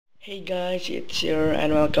Hey guys, it's here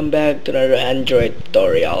and welcome back to another Android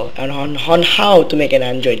tutorial and on how to make an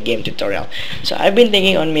Android game tutorial. So I've been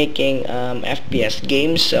thinking on making FPS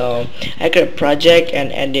games, so I create a project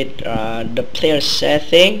and edit the player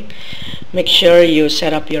setting. Make sure you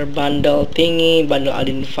set up your bundle thingy, bundle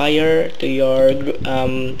identifier to your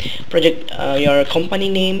project, your company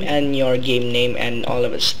name and your game name and all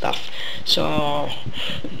of the stuff. So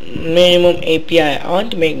minimum API, I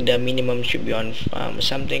want to make the minimum should be on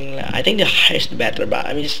something, I think the highest better, but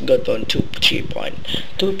I mean just go to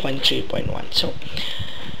 2.3.1. So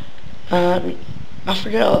um, after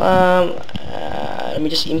that, let me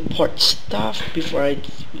just import stuff before I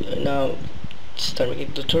now start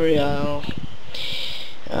making tutorial.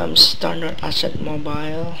 Standard asset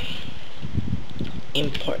mobile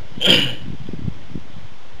import.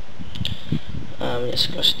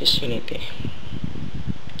 Just close this Unity.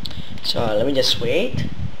 So let me just wait.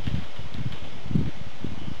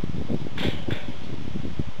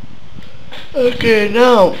 Okay,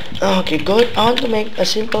 now go on to make a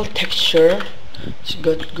simple texture. So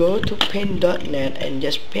go to paint.net and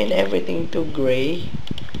just paint everything to gray,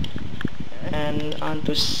 and on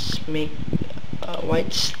to make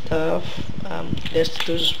white stuff. That's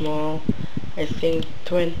too small. I think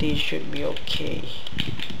 20 should be okay.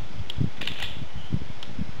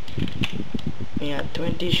 Yeah,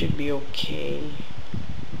 20 should be okay.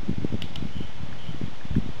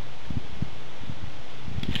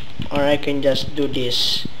 Or I can just do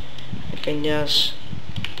this. I can just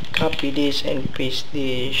copy this and paste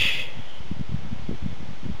this.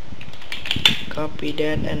 Copy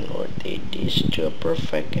that and rotate this to a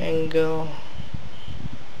perfect angle.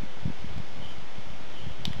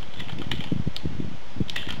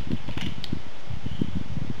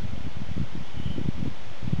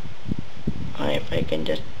 If I can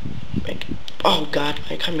just make it, oh god,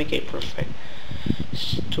 I can't make it perfect.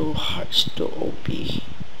 It's too hard, it's too OP.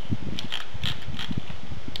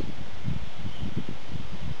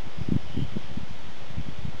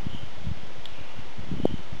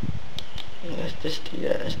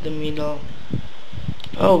 That's the middle.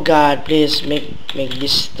 Oh god, please make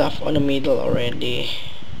this stuff on the middle already.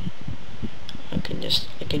 I can just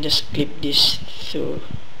clip this through.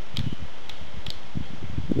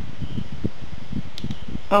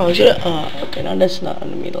 Oh, okay, now that's not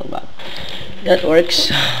on the middle, but that works.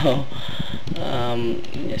 So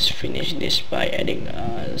just finish this by adding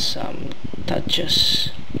some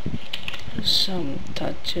touches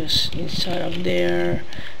inside of there,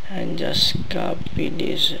 and just copy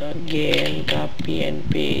this again, copy and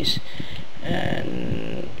paste,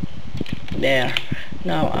 and there.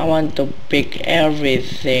 Now I want to pick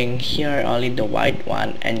everything here, only the white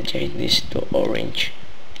one, and change this to orange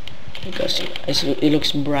because it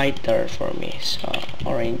looks brighter for me. So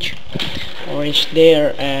orange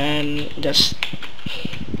there, and just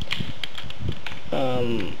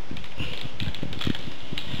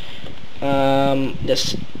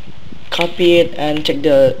just copy it and check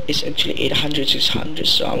it's actually 800 600,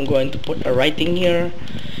 so I'm going to put a writing here,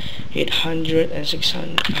 800 and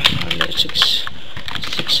 600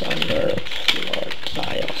 600 floor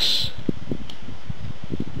tiles,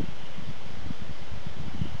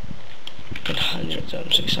 800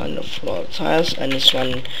 and 600 floor tiles, and this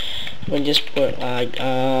one we'll just put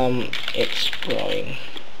it's drawing,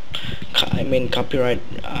 I mean copyright.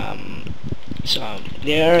 So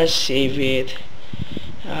there, save it,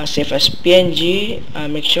 save as PNG.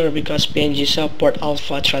 Make sure, because PNG support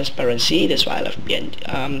alpha transparency, that's why I love PNG.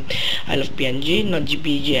 I love PNG, not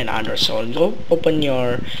JPG and others. So go open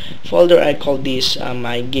your folder. I call this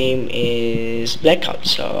my game is Blackout.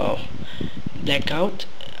 So Blackout,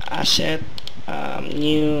 asset,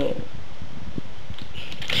 new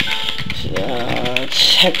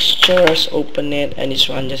textures, open it, and this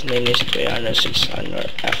one just name this 300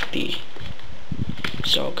 600 FT.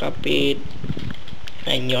 So copy it,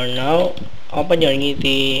 and you're now open your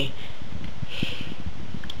Unity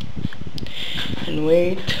and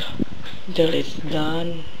wait until it's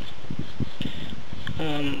done.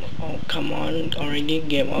 Oh come on, already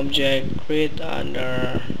game object, create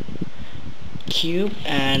under cube,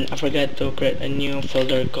 and I forgot to create a new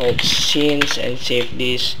folder called scenes and save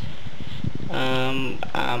this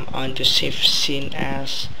onto save scene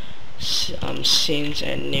as scenes,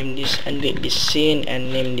 and name this, and delete this scene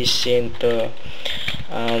and name this scene to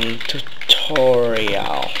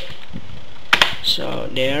tutorial. So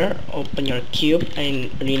there, open your cube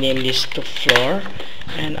and rename this to floor,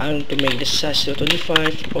 and I'm going to make the size to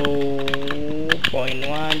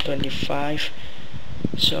 25.125.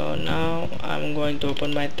 So now I'm going to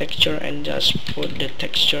open my texture and just put the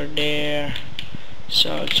texture there.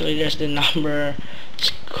 So actually there's the number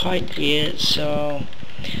it's quite weird. So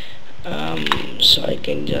so I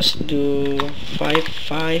can just do 5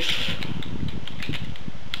 5.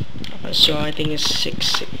 So I think it's 6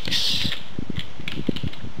 6.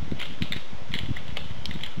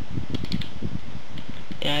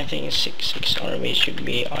 Yeah, I think it's 6 6, or maybe it should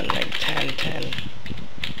be on like 10 10.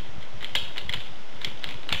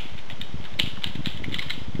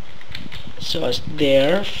 So it's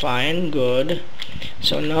there, fine, good.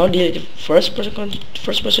 So now the first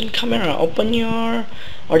person camera, open your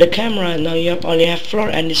or the camera. Now you only have floor,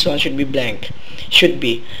 and this one should be blank, should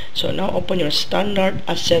be. So now open your standard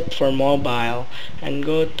asset for mobile and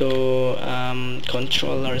go to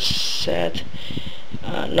controller set.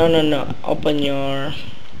 No, open your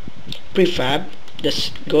prefab.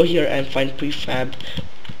 Just go here and find prefab.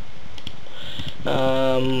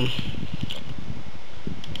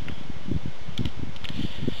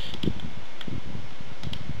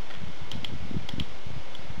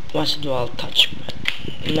 What's dual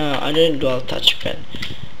touchpad? No, I don't dual touchpad.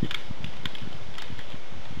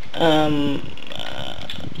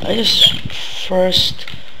 I just first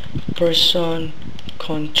person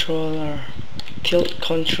controller, tilt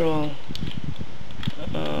control.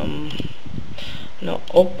 Now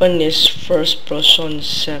open this first person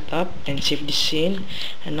setup and save the scene,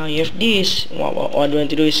 and now you have this. What you want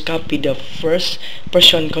to do is copy the first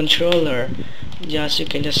person controller. You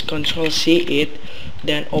can just control C it,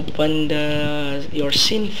 then open your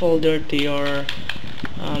scene folder to your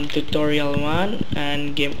tutorial one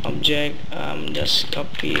and game object. Just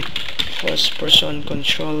copy first person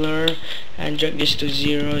controller and drag this to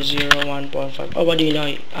 001.5. Oh, what do you know?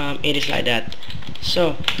 It is like that.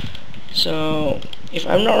 So if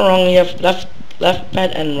I'm not wrong, you have left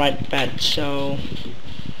pad and right pad. So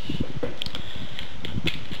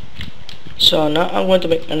now I'm going to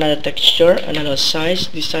make another texture, another size.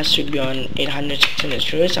 This size should be on 800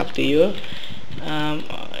 600. It's up to you.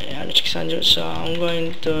 800 600. So I'm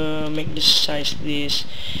going to make this size this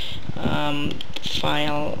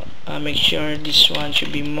file. Make sure this one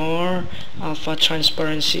should be more. Alpha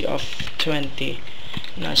transparency of 20.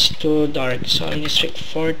 That's too dark, so I'm just pick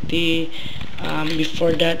 40.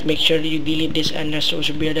 Before that, make sure that you delete this, and there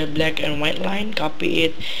should be the black and white line. Copy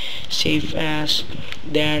it, save as.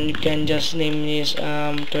 Then you can just name this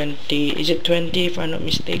 20. Is it 20 if I'm not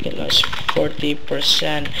mistaken? No, it's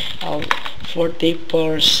 40%.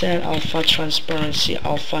 40% alpha transparency.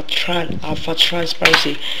 Alpha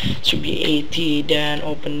transparency should be 80. Then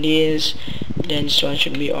open this. Then this one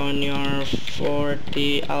should be on your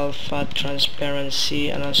 40 alpha transparency,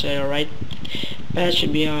 and also your right pad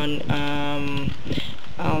should be on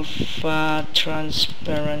alpha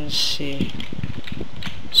transparency.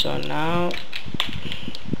 So now,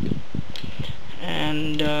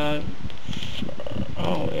 and the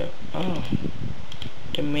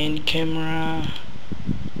main camera,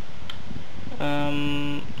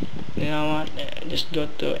 you know what, just go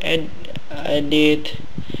to edit,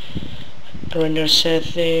 render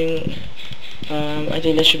setting. I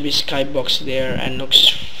think there should be skybox there, and looks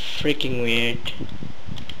freaking weird.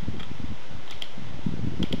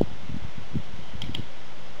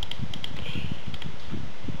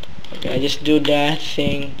 Okay, I just do that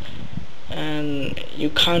thing, and you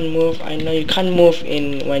can't move. I know you can't move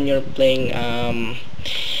in when you're playing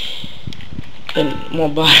in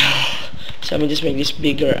mobile. So let me just make this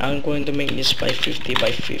bigger. I'm going to make this by 50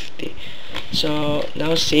 by 50. So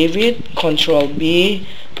now save it, Control B,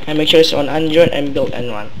 and make sure it's on Android and build and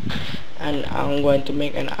run. And I'm going to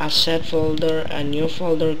make an asset folder, a new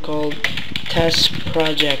folder called test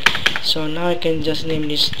project. So now I can just name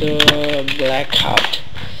this to blackout.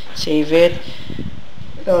 Save it.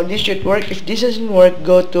 Now this should work. If this doesn't work,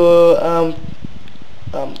 go to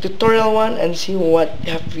tutorial one and see what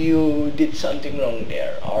have you did something wrong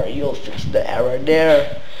there, or you'll fix the error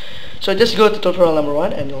there. So just go to tutorial number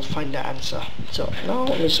 1 and you'll find the answer. So now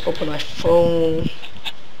let me just open my phone.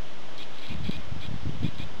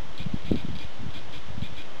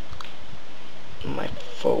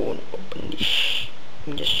 Open this.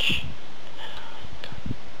 Just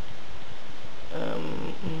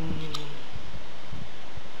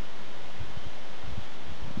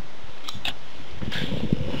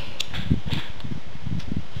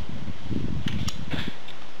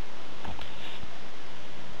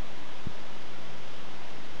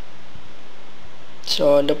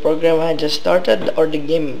so the program I just started, or the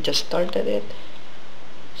game just started it.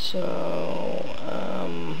 So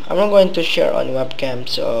I'm not going to share on webcam,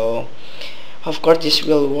 so of course this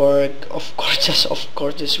will work. Of course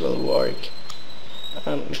this will work.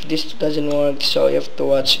 If this doesn't work, so you have to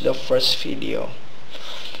watch the first video.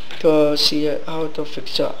 to see how to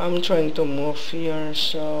fix. So I'm trying to move here,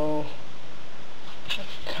 so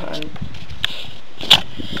can't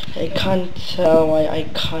I can't tell why I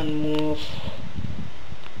can't move.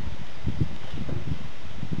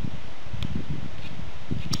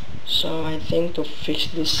 So I think to fix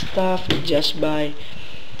this stuff just by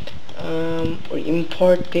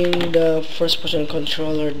importing the first person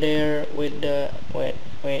controller there with the wait.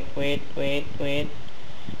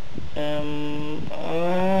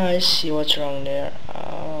 I see what's wrong there.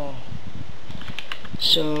 Oh,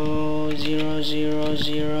 so 0 0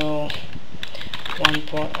 0 1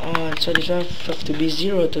 point. Oh, so this one have to be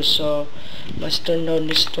 0 too. So must turn down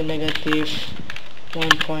this to negative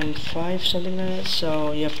 1.5, something like that.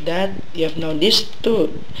 So you have that. You have now this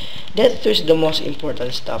two. That two is the most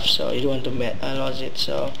important stuff. So you don't want to lose it.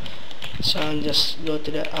 So I'll just go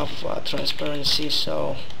to the alpha transparency.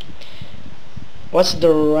 So what's the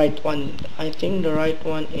right one? I think the right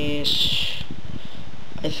one is,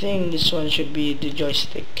 I think this one should be the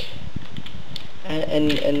joystick,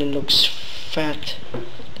 and it looks fat,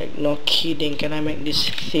 like no kidding. Can I make this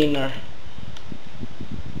thinner?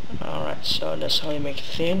 Alright, so that's how you make it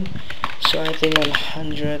thin. So I think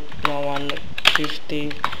 100,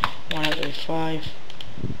 150, 105.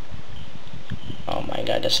 Oh my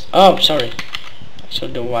god, that's, oh sorry. So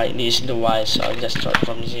the Y, this is the Y, so I'll just start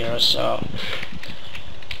from 0. So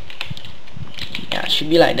yeah, it should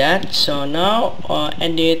be like that. So now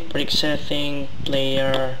edit, predict setting,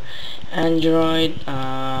 player, Android,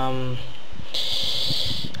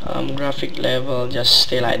 graphic level, just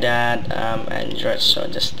stay like that. Android, so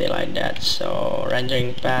just stay like that. So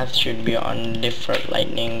rendering path should be on default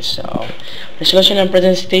lightning. So resolution and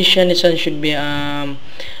presentation, this one should be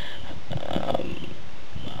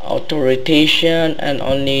auto rotation, and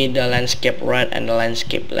only the landscape right and the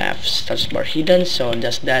landscape left status bar hidden. So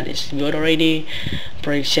just that is good already.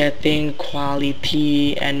 Project setting,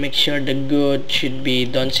 quality, and make sure the good should be,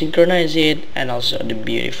 don't synchronize it, and also the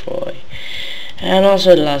beautiful, and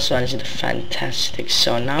also the last one is the fantastic.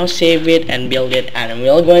 So now save it and build it, and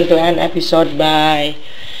we're going to end episode by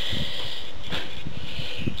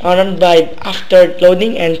after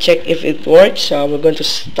loading and check if it works. So we're going to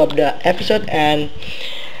stop the episode, and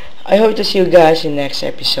I hope to see you guys in the next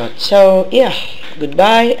episode. So yeah,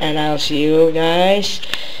 goodbye, and I'll see you guys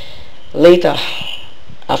later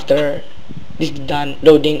after this done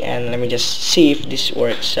loading, and let me just see if this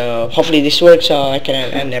works. So hopefully this works, so I can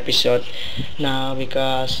end the episode now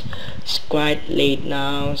because it's quite late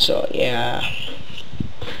now. So yeah,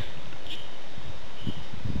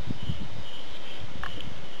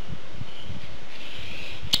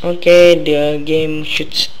 okay, the game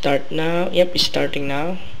should start now. Yep, it's starting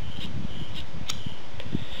now.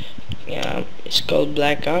 Yeah, it's called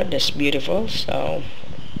blackout. That's beautiful. So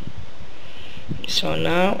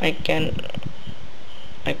now I can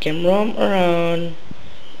roam around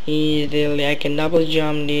easily. I can double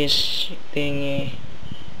jump this thingy.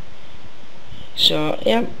 So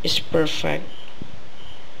yeah, it's perfect.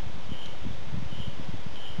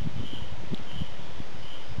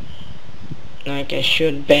 Now I can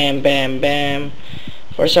shoot, bam bam bam.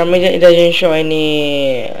 For some reason it doesn't show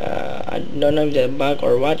any I don't know if it's a bug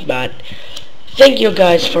or what, but thank you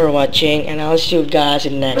guys for watching, and I'll see you guys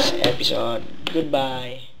in the next episode.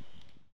 Goodbye.